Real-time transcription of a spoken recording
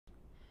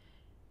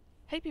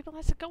Hey people,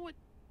 how's it going?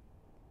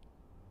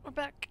 We're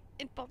back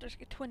in Baldur's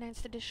Gate 2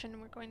 Enhanced Edition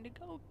and we're going to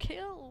go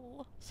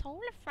kill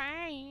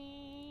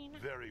Soulfine.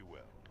 Very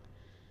well.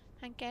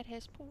 And get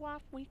his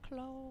Puafwi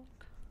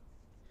cloak.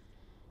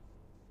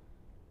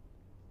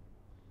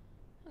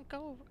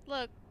 Go,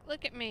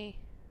 look at me.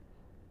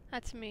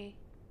 That's me.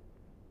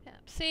 Yeah,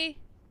 see?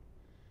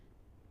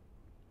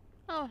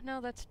 Oh,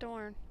 no, that's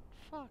Dorn.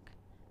 Fuck.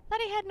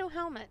 Thought he had no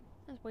helmet.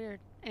 That's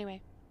weird.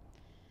 Anyway.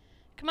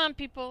 Come on,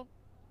 people.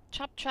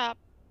 Chop chop.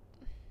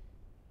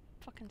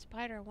 Fucking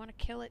spider, I want to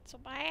kill it so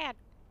bad.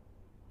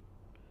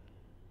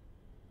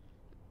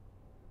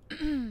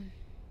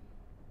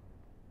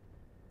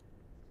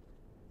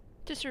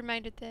 Just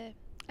reminded that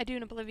I do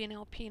an Oblivion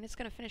LP and it's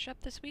going to finish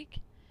up this week.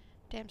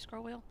 Damn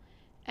scroll wheel.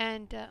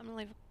 And I'm going to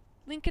leave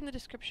a link in the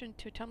description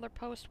to a Tumblr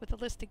post with a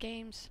list of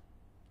games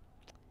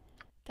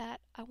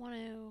that I want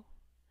to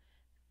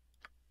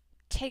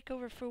take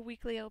over for a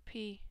weekly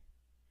LP.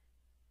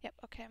 Yep,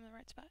 okay, I'm in the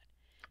right spot.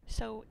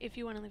 So if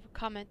you want to leave a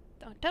comment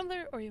on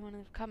Tumblr or you want to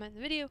leave a comment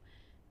in the video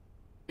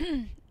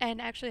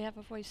and actually have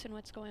a voice in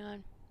what's going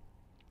on.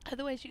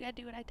 Otherwise, you gotta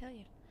do what I tell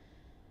you.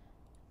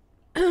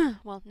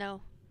 Well,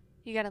 no.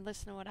 You gotta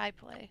listen to what I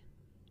play.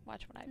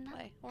 Watch what I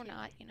play. Or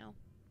not, you know.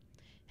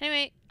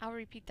 Anyway, I'll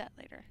repeat that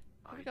later.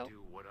 Here we go.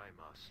 Do what I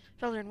must.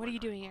 Felderin, what are you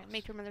doing here?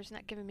 Make your mother's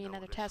not giving me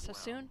another task so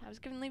soon. I was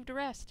given leave to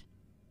rest.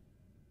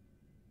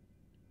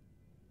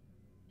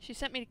 She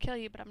sent me to kill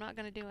you, but I'm not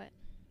gonna do it.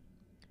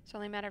 It's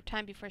only a matter of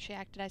time before she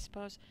acted, I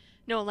suppose.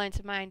 No alliance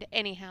of mine to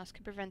any house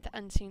could prevent the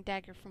unseen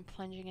dagger from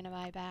plunging into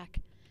my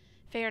back.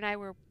 Fair and I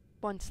were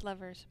once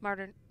lovers.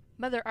 Mother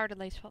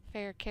Ardulace felt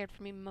Fair cared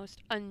for me in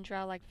most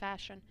undrow-like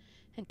fashion,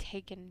 and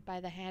taken by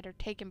the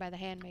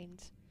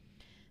handmaidens.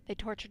 They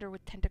tortured her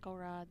with tentacle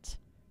rods.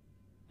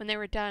 When they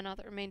were done, all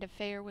that remained of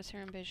Fair was her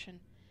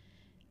ambition.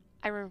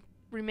 I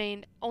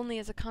remained only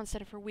as a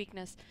constant of her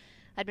weakness.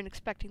 I'd been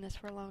expecting this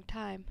for a long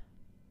time.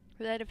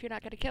 For then, if you're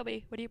not going to kill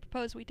me, what do you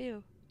propose we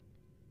do?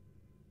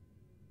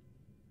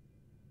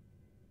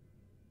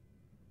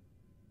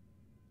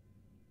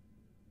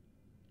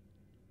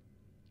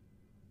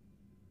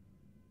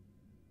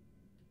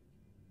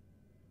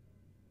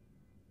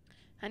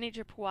 I need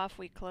your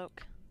Puafwi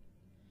cloak.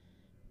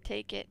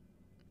 Take it.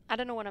 I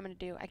don't know what I'm going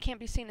to do. I can't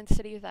be seen in the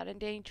city without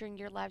endangering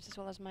your lives as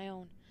well as my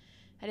own.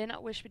 I do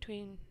not wish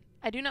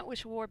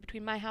war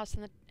between my house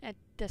and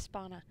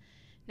Despana.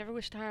 Never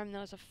wish to harm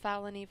those of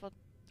foul and evil,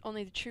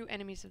 only the true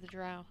enemies of the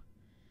Drow.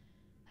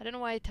 I don't know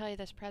why I tell you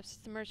this. Perhaps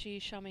it's the mercy you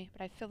show me,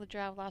 but I feel the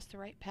Drow have lost the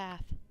right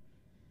path.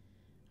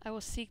 I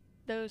will seek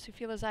those who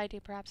feel as I do.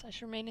 Perhaps I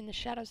shall remain in the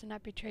shadows and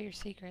not betray your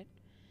secret.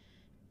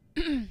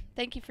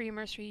 Thank you for your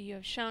mercy you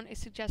have shown. It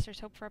suggests there's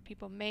hope for our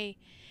people. May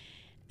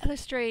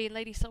Illustrate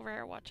Lady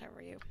Silverhair watch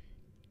over you.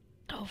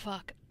 Oh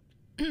fuck.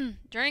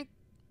 Drink.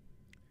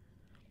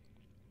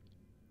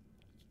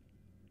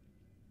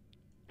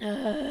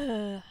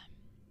 Oh.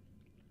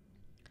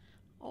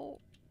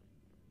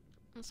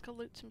 Let's go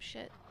loot some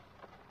shit.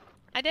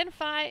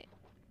 Identify.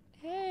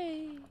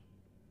 Hey.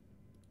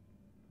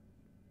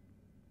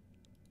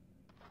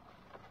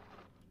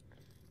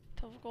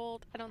 12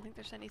 gold. I don't think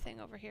there's anything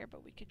over here,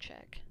 but we could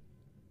check.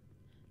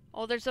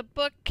 Oh, there's a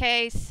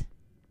bookcase.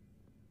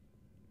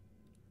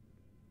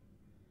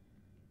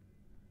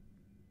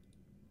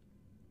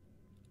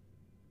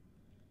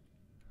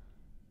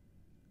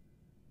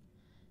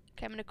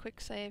 Okay, I'm gonna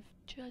quick save,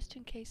 just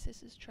in case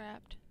this is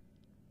trapped.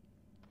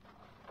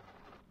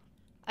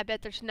 I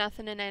bet there's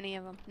nothing in any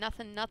of them.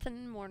 Nothing,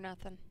 nothing, more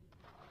nothing.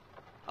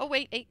 Oh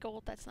wait, 8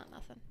 gold, that's not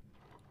nothing.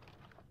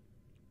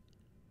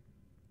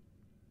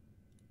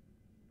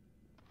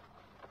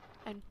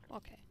 And,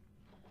 okay.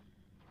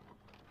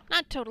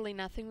 Not totally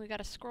nothing, we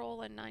got a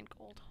scroll and 9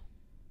 gold.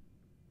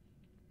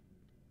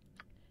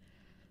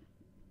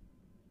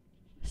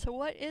 So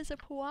what is a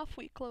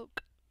Puafwi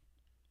cloak?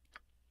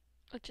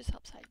 It just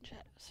helps hide in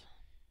shadows.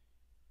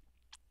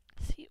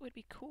 See, it would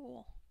be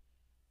cool.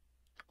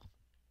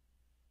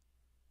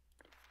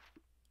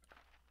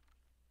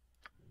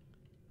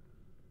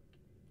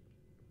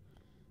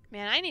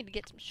 Man, I need to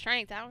get some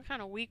strength. I'm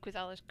kind of weak with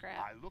all this crap.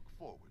 I look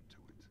forward to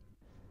it.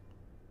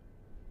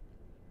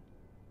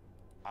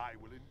 I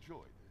will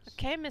enjoy this.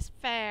 Okay, Miss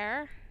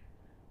Fair.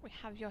 We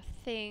have your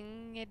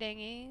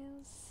thingy-dingy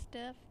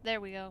stuff.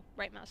 There we go.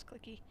 Right mouse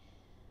clicky.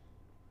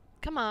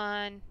 Come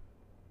on.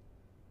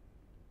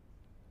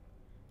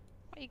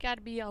 Why you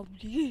gotta be all...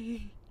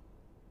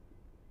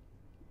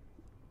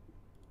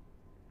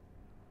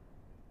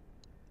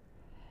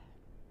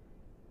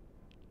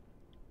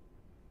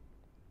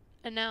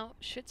 And now,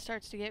 shit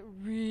starts to get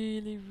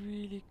really,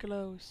 really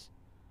close.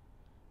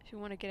 If you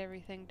want to get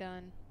everything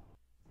done.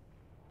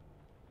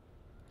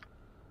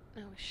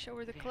 Now, show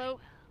her the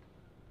cloak.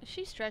 Is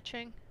she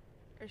stretching?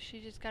 Or has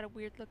she just got a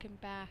weird looking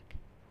back?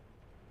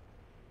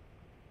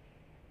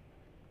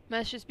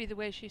 Must just be the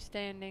way she's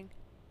standing.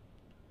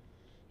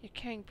 You're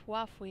carrying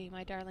Puafwi,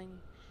 my darling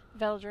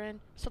Veldrin.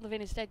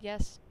 Sullivan is dead,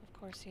 yes? Of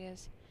course he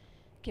is.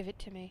 Give it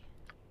to me.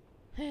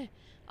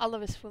 All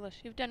love is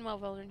foolish. You've done well,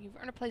 Baldur. You've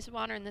earned a place of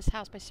honor in this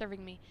house by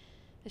serving me.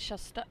 This shall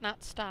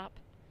not stop.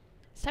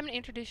 It's time to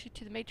introduce you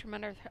to the matron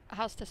mother of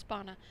House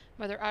Despana.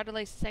 Mother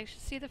Ardulace is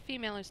anxious to see the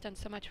female who's done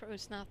so much for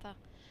Usnatha.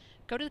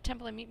 Go to the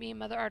temple and meet me and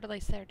Mother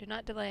Ardulace there. Do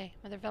not delay.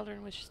 Mother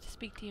Veldarin wishes to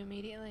speak to you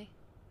immediately.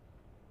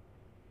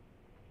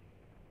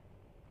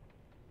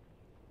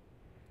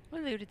 We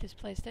looted this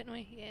place, didn't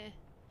we? Yeah.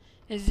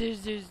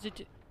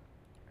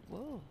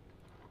 Whoa.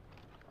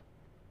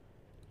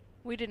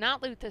 We did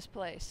not loot this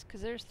place,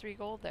 because there's 3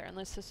 gold there,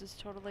 unless this is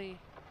totally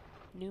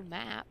new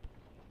map.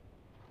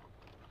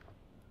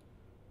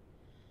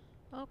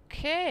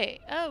 Okay,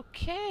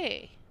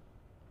 okay.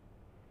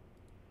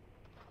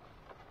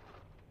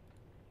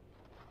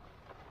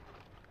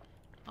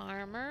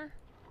 Armor.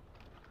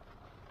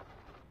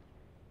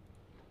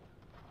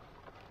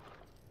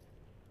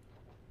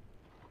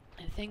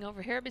 Anything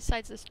over here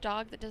besides this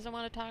dog that doesn't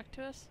want to talk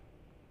to us?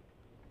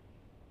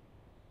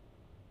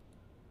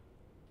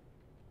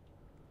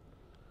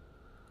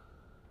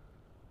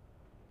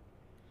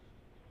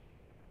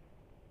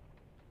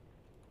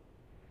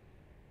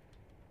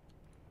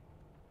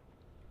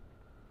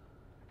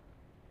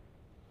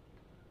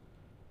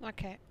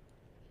 Okay.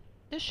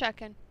 Just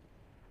checking.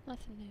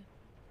 Nothing new.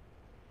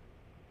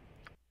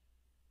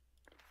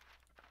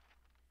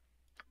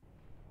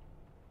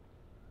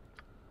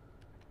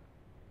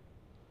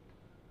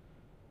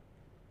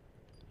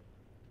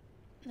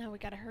 Now we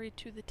gotta hurry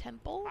to the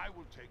temple. I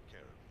will take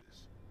care of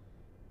this.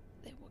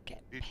 They will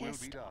get It will be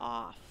pissed done.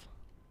 off.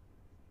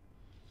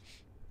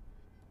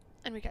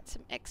 And we got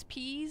some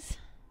XPs.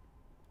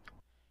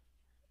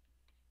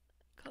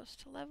 Close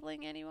to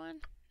leveling, anyone?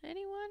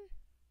 Anyone?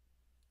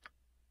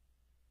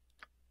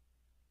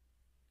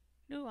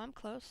 Ooh, I'm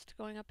close to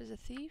going up as a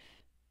thief.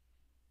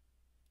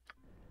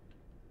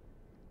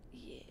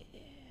 Yeah.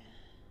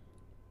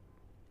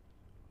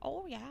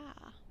 Oh, yeah.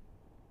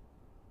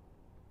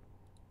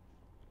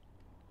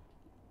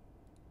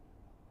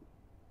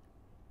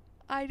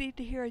 I need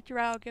to hear a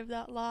drow give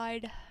that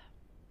line.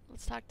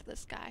 Let's talk to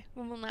this guy.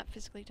 We will not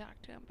physically talk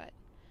to him, but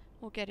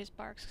we'll get his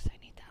barks because I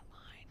need that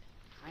line.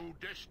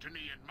 Through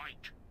destiny and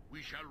might,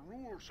 we shall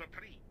rule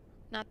supreme.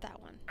 Not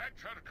that one. At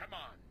your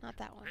command. Not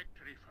that one.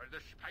 Victory for the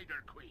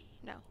Spider Queen.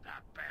 No. The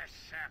best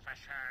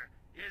surfacer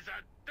is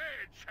a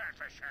dead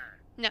surfacer.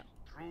 No.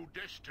 Through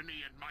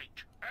destiny and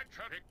might, at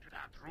your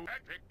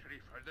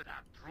victory for the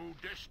through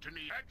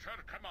destiny at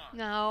your command.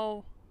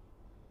 No.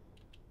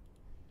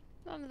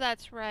 None of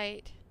that's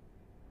right.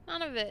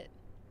 None of it.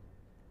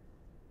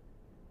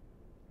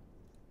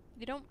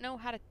 You don't know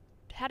how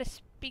to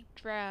speak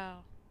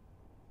drow.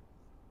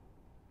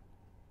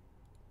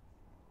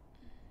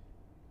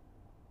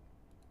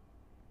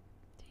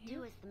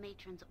 Do as the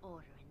matron's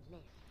order and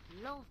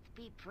live. Loth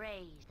be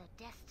praised.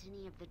 The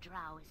destiny of the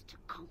drow is to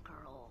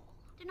conquer all.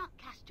 Do not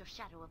cast your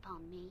shadow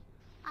upon me.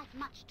 I've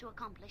much to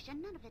accomplish,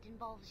 and none of it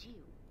involves you.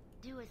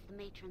 Do as the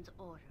matron's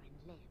order and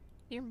live.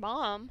 Your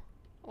mom?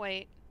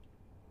 Wait.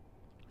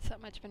 It's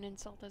not much of an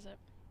insult, is it?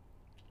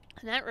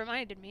 And that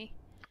reminded me.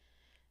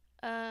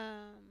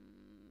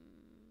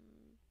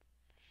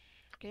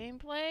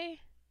 Gameplay?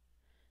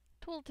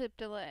 Tooltip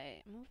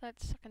delay. Move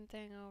that second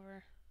thing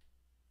over.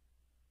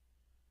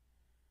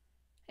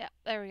 Yeah,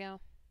 there we go.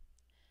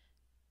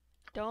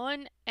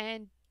 Done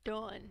and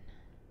done.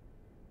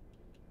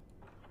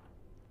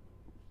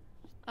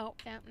 Oh,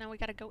 yeah, now we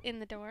gotta go in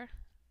the door.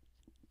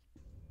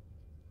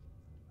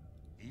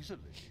 Easily.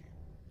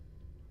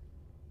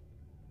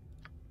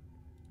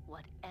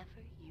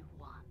 Whatever you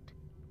want.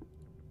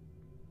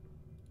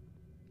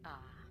 Ah,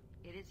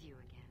 it is you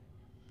again.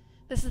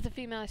 This is the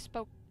female I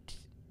spoke to.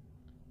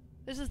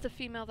 This is the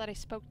female that I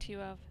spoke to you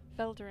of.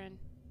 Veldarin.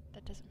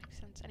 That doesn't make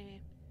sense.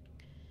 Anyway.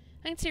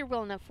 I can see her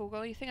well enough,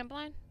 Fugo. You think I'm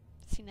blind?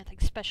 See nothing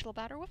special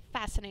about her. What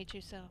fascinates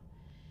you so?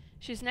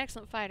 She's an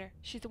excellent fighter.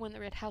 She's the one that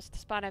rid House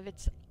Despana of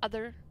its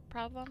other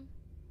problem.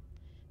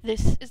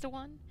 This is the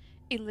one?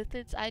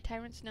 Illithid's Eye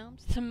Tyrant's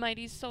Gnomes? The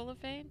mighty soul of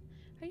Fane?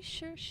 Are you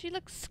sure? She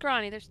looks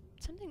scrawny. There's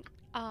something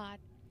odd.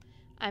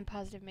 I'm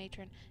positive,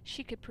 matron.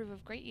 She could prove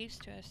of great use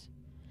to us.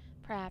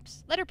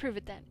 Perhaps. Let her prove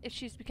it then, if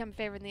she's become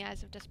favored in the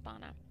eyes of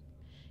Despana.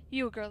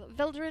 You, girl.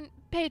 Veldarin,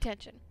 pay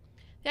attention.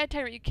 The Eye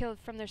Tyrant you killed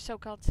from their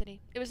so-called city.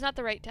 It was not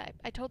the right type.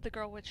 I told the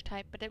girl which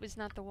type, but it was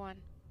not the one.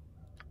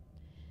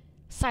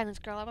 Silence,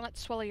 girl. I will not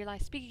swallow your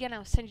lies. Speak again, I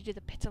will send you to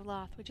the pits of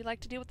Loth. Would you like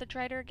to deal with the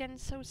traitor again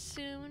so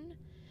soon?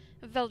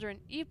 Veldarin,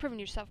 you've proven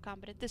yourself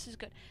competent. This is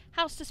good.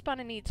 House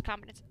Despana needs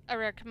competence, a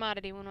rare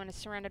commodity when one is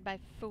surrounded by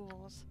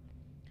fools.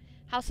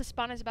 House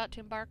Despana is about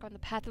to embark on the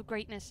path of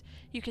greatness.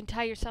 You can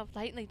tie yourself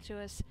lightly to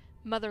us.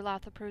 Mother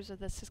Loth approves of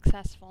the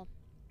successful.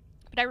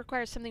 But I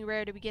require something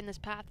rare to begin this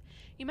path.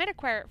 You might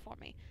acquire it for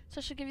me, so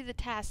I shall give you the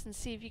task and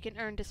see if you can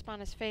earn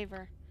Despana's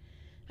favor.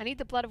 I need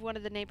the blood of one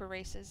of the neighbor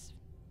races.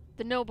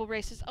 The noble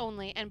races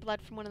only, and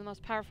blood from one of the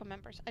most powerful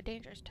members. A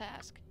dangerous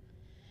task.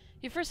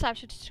 Your first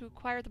option is to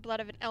acquire the blood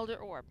of an elder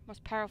orb,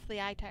 most powerful of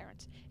the eye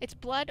tyrants. It's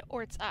blood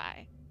or its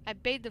eye. I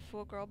bade the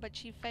fool girl, but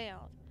she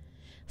failed.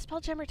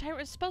 Spelljammer tyrant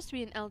was supposed to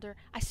be an elder.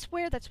 I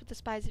swear that's what the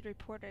spies had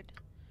reported.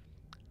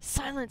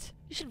 Silence!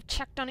 You should have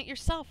checked on it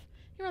yourself.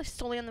 You rely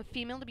solely on the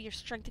female to be your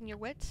strength and your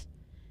wits?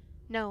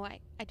 No, I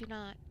do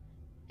not.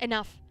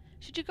 Enough.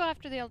 Should you go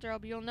after the Elder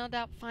Orb, you'll no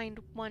doubt find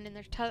one in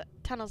their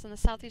tunnels in the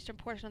southeastern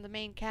portion of the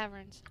main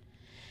caverns.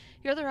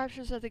 Your other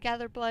options are the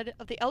gathered blood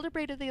of the Elder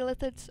Braid of the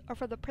Illithids or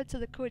for the Prince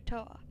of the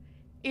Kuatoa.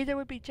 Either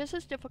would be just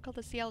as difficult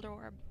as the Elder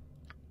Orb.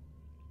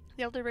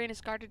 The Elder Braid is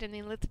guarded in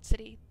the Illithid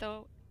city,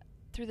 though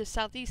through the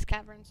southeast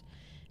caverns.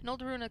 An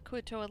old ruin of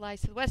Kuatoa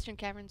lies to the western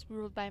caverns,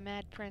 ruled by a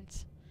mad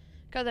prince.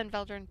 Go then,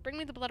 Veldrin. Bring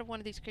me the blood of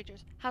one of these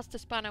creatures. House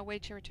Despana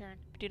awaits your return.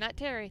 But do not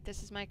tarry.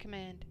 This is my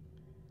command.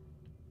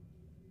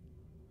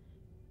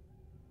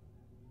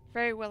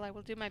 Very well, I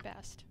will do my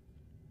best.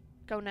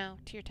 Go now,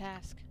 to your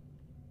task.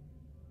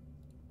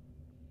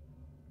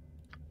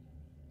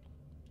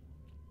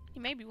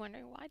 You may be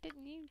wondering, why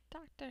didn't you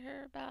talk to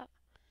her about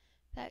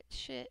that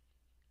shit?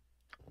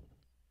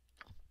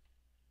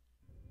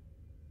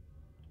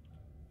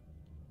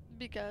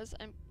 Because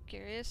I'm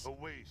curious. A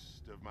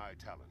waste of my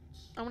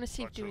talents. I want to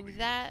see if But so doing be it.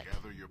 that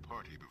Gather your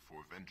party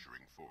before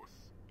venturing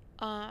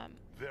forth.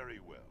 Very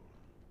well.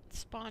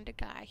 spawned a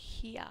guy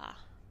here.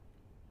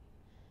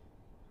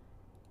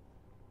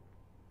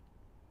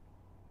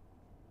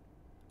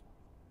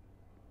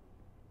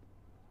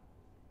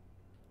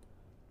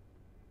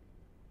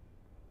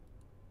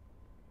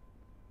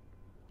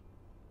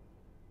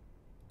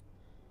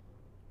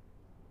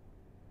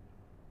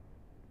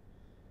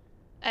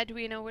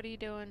 Edwina, what are you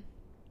doing?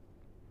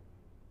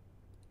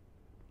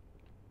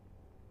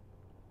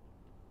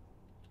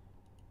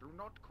 Do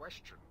not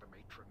question the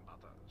matron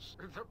mothers.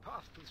 The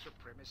path to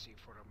supremacy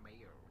for a male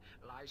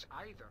lies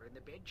either in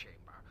the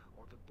bedchamber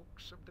or the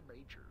books of the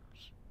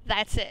majors.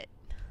 That's it.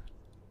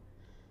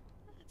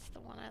 That's the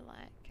one I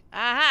like.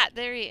 Aha!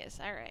 There he is.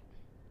 Alright.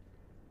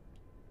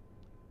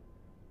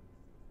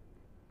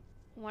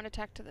 I want to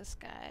talk to this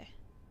guy.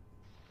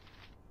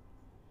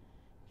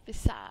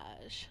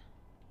 Visage.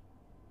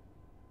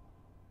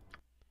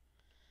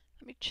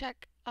 Let me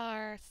check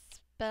our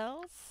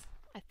spells.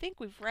 I think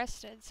we've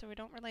rested, so we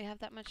don't really have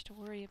that much to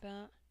worry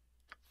about.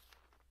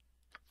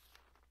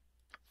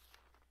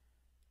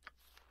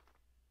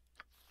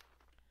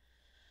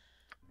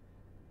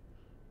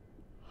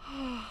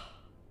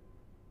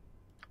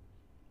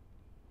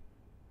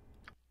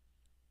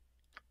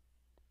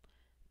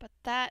 But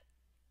that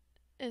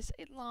is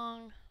a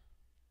long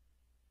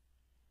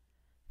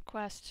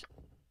quest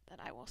that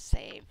I will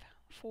save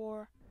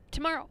for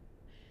tomorrow.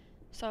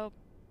 So,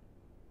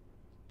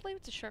 I believe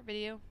it's a short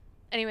video.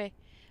 Anyway,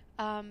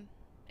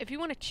 if you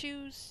want to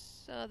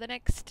choose the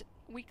next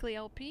weekly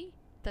LP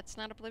that's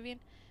not Oblivion,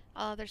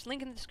 there's a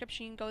link in the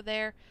description. You can go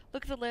there,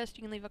 look at the list.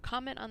 You can leave a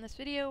comment on this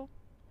video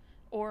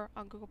or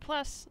on Google+.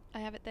 I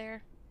have it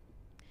there.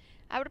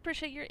 I would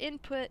appreciate your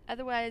input.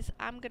 Otherwise,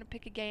 I'm going to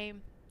pick a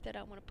game that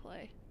I want to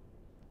play.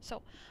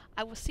 So,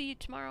 I will see you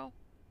tomorrow,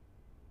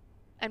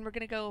 and we're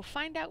going to go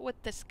find out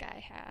what this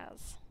guy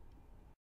has.